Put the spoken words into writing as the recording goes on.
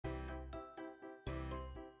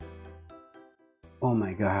Oh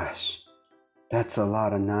my gosh, that's a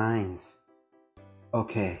lot of nines.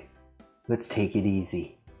 Okay, let's take it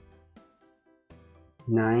easy.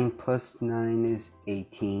 9 plus 9 is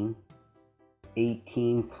 18.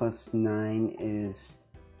 18 plus 9 is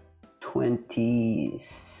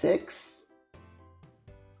 26.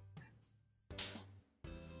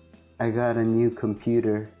 I got a new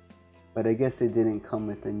computer, but I guess it didn't come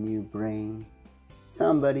with a new brain.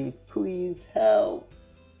 Somebody please help.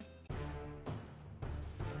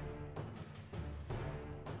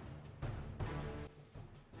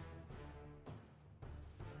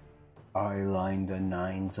 I lined the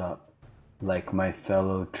nines up like my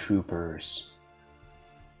fellow troopers.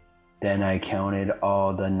 Then I counted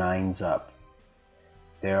all the nines up.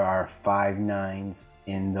 There are 5 nines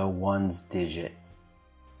in the ones digit.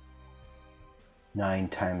 9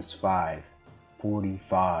 times 5,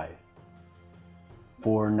 45.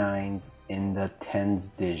 4 nines in the tens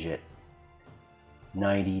digit.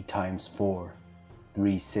 90 times 4,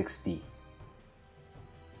 360.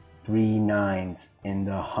 3 nines in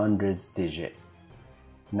the hundreds digit.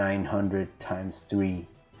 900 times 3,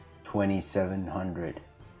 2700.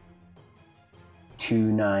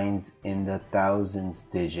 2 nines in the thousands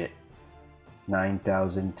digit.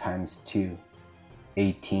 9,000 times 2,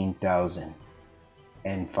 18,000.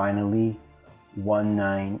 And finally, 1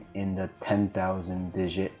 9 in the 10,000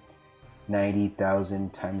 digit.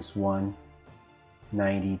 90,000 times 1,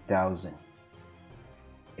 90,000.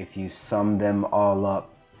 If you sum them all up,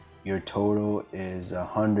 your total is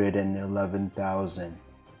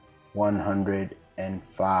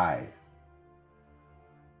 111,105.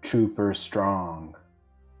 Trooper strong.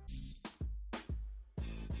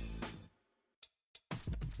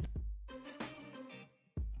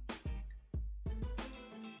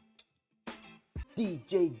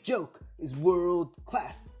 DJ Joke is world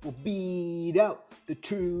class. Will beat out the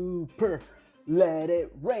trooper. Let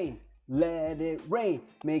it rain, let it rain.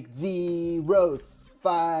 Make zeros,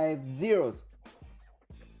 5 zeros.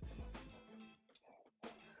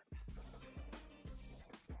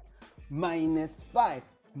 Minus 5,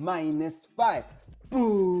 minus 5.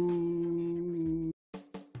 Boom.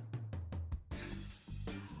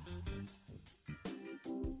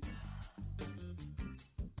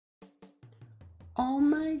 Oh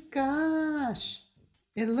my gosh.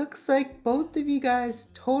 It looks like both of you guys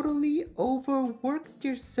totally overworked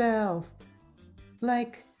yourself.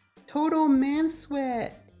 Like total man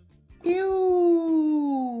sweat.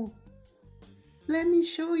 Ew. Let me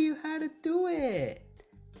show you how to do it.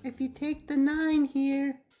 If you take the 9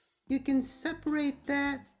 here, you can separate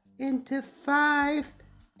that into 5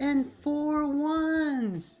 and 4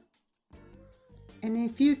 ones. And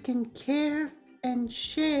if you can care and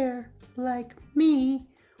share like me,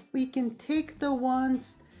 we can take the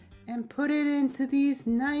ones and put it into these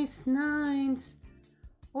nice 9s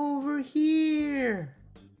over here.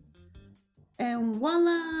 And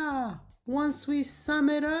voila! Once we sum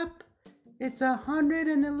it up, it's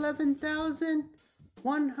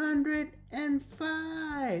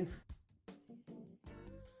 111,105.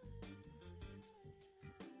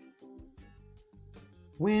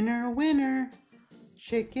 Winner, winner,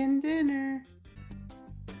 chicken dinner.